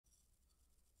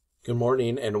Good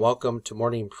morning and welcome to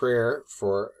morning prayer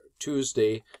for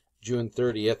Tuesday, June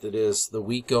 30th. It is the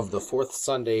week of the fourth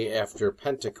Sunday after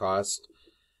Pentecost.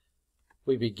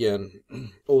 We begin.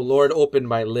 O Lord, open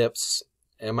my lips,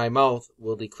 and my mouth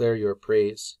will declare your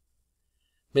praise.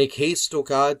 Make haste, O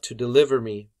God, to deliver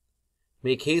me.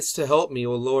 Make haste to help me,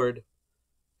 O Lord.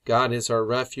 God is our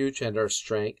refuge and our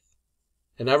strength,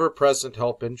 an ever-present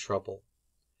help in trouble.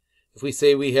 If we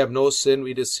say we have no sin,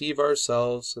 we deceive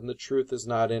ourselves, and the truth is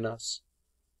not in us.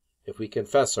 If we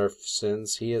confess our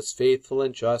sins, he is faithful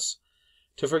and just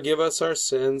to forgive us our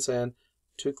sins and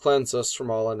to cleanse us from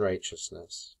all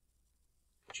unrighteousness.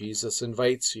 Jesus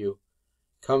invites you,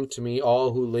 come to me,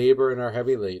 all who labor and are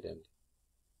heavy laden,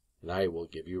 and I will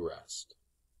give you rest.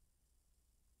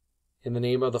 In the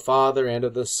name of the Father, and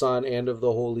of the Son, and of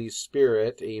the Holy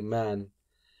Spirit, amen.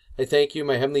 I thank you,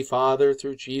 my heavenly Father,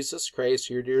 through Jesus Christ,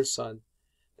 your dear Son,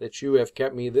 that you have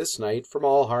kept me this night from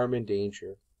all harm and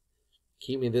danger.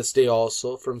 Keep me this day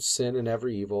also from sin and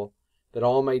every evil, that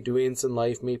all my doings in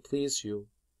life may please you.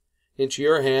 Into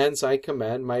your hands I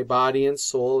commend my body and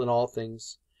soul and all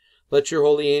things. Let your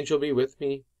holy angel be with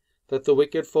me, that the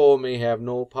wicked foe may have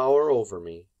no power over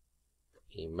me.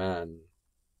 Amen.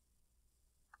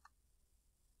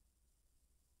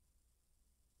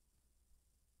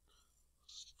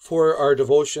 For our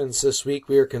devotions this week,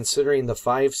 we are considering the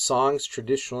 5 songs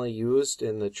traditionally used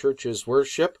in the church's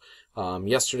worship.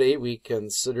 Yesterday, we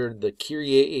considered the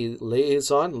Kyrie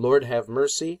eleison, Lord have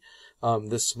mercy.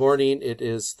 This morning, it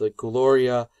is the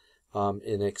Gloria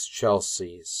in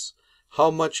Excelsis.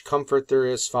 How much comfort there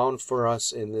is found for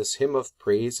us in this hymn of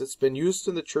praise. It's been used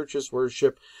in the church's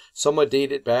worship, somewhat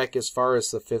dated back as far as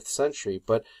the 5th century,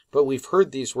 but we've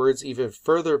heard these words even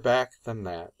further back than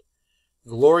that.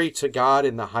 Glory to God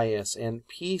in the highest, and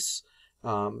peace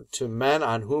to men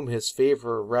on whom his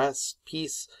favor rests,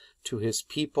 peace to his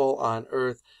people on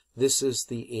earth. This is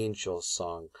the angel's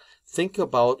song. Think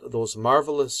about those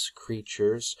marvelous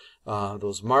creatures,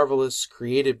 those marvelous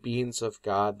created beings of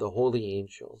God, the holy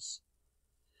angels,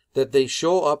 that they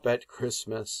show up at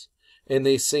Christmas and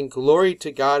they sing glory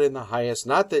to God in the highest.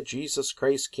 Not that Jesus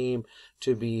Christ came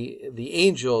to be the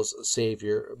angels'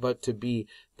 Savior, but to be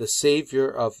the Savior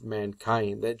of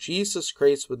mankind. That Jesus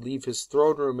Christ would leave his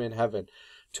throne room in heaven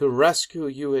to rescue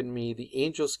you and me. The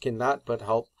angels cannot but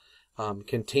help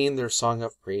contain their song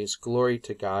of praise. Glory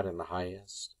to God in the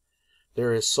highest.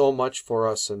 There is so much for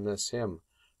us in this hymn.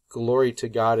 Glory to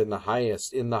God in the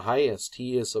highest. In the highest,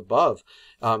 he is above.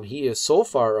 He is so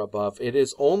far above. It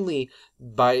is only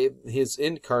by his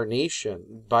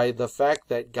incarnation, by the fact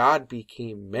that God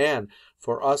became man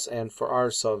for us and for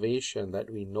our salvation,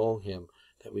 that we know him,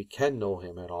 that we can know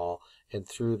him at all. And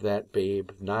through that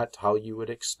babe, not how you would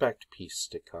expect peace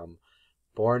to come,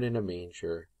 born in a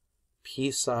manger,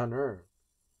 peace on earth.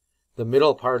 The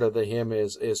middle part of the hymn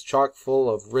is chock full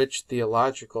of rich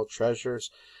theological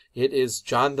treasures. It is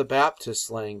John the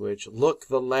Baptist's language. Look,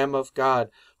 the Lamb of God,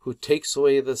 who takes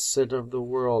away the sin of the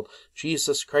world.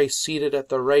 Jesus Christ seated at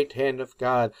the right hand of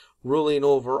God, ruling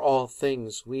over all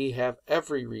things. We have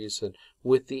every reason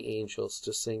with the angels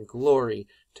to sing glory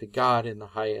to God in the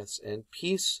highest, and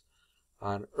peace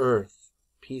on earth,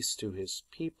 peace to his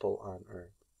people on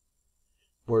earth.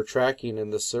 We're tracking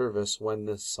in the service when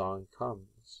this song comes.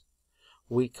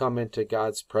 We come into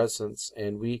God's presence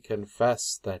and we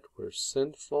confess that we're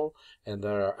sinful and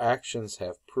that our actions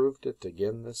have proved it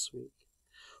again this week.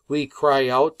 We cry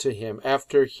out to him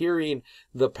after hearing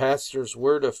the pastor's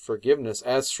word of forgiveness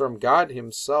as from God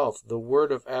himself, the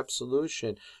word of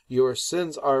absolution. Your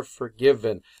sins are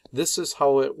forgiven. This is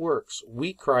how it works.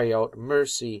 We cry out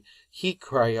mercy. He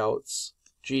cries out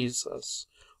Jesus.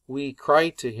 We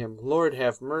cry to him, Lord,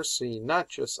 have mercy, not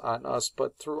just on us,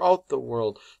 but throughout the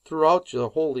world, throughout the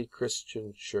holy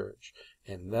Christian church.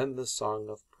 And then the song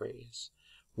of praise.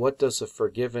 What does a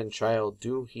forgiven child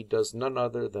do? He does none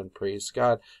other than praise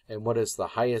God. And what is the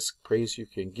highest praise you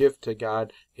can give to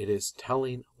God? It is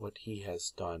telling what he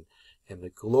has done. And the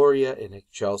Gloria in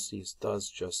Excelsis does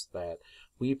just that.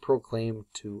 We proclaim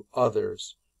to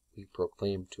others, we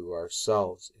proclaim to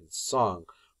ourselves in song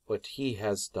what he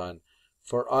has done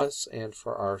for us and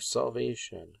for our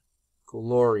salvation.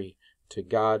 Glory to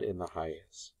God in the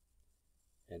highest,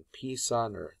 and peace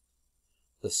on earth.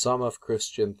 The sum of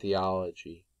Christian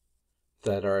theology,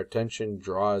 that our attention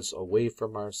draws away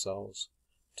from ourselves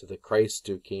to the Christ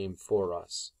who came for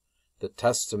us, the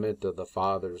testament of the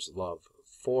Father's love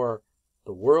for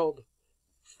the world,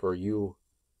 for you,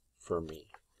 for me.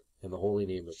 In the holy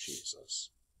name of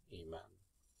Jesus, amen.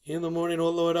 In the morning, O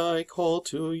Lord, I call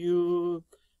to you.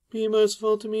 Be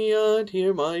merciful to me and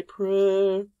hear my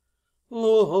prayer.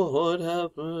 Lord,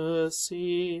 have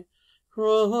mercy.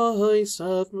 Christ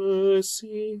have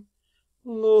mercy.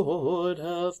 Lord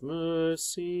have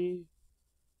mercy.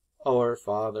 Our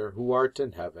Father, who art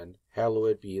in heaven,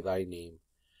 hallowed be thy name.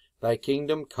 Thy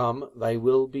kingdom come, thy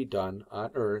will be done,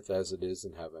 on earth as it is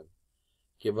in heaven.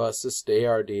 Give us this day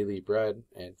our daily bread,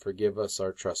 and forgive us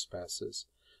our trespasses,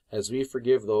 as we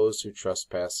forgive those who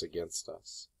trespass against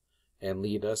us. And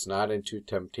lead us not into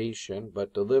temptation,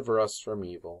 but deliver us from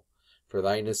evil. For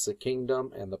thine is the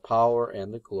kingdom, and the power,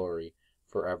 and the glory,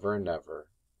 forever and ever.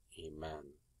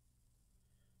 Amen.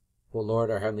 O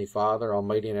Lord, our heavenly Father,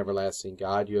 almighty and everlasting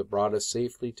God, you have brought us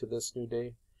safely to this new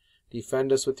day.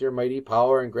 Defend us with your mighty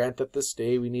power, and grant that this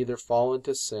day we neither fall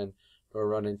into sin nor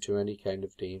run into any kind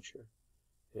of danger.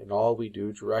 In all we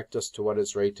do, direct us to what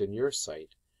is right in your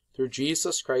sight. Through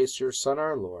Jesus Christ, your Son,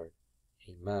 our Lord.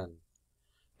 Amen.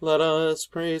 Let us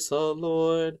praise the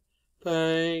Lord.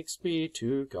 Thanks be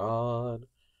to God.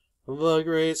 The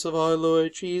grace of our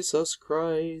Lord Jesus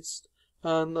Christ,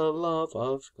 and the love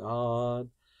of God,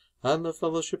 and the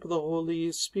fellowship of the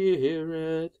Holy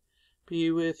Spirit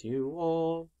be with you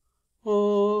all.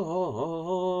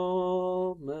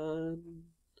 Amen.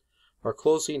 Our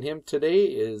closing hymn today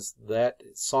is that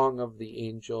song of the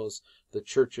angels, the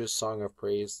church's song of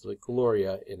praise, the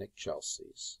Gloria in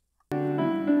Excelsis.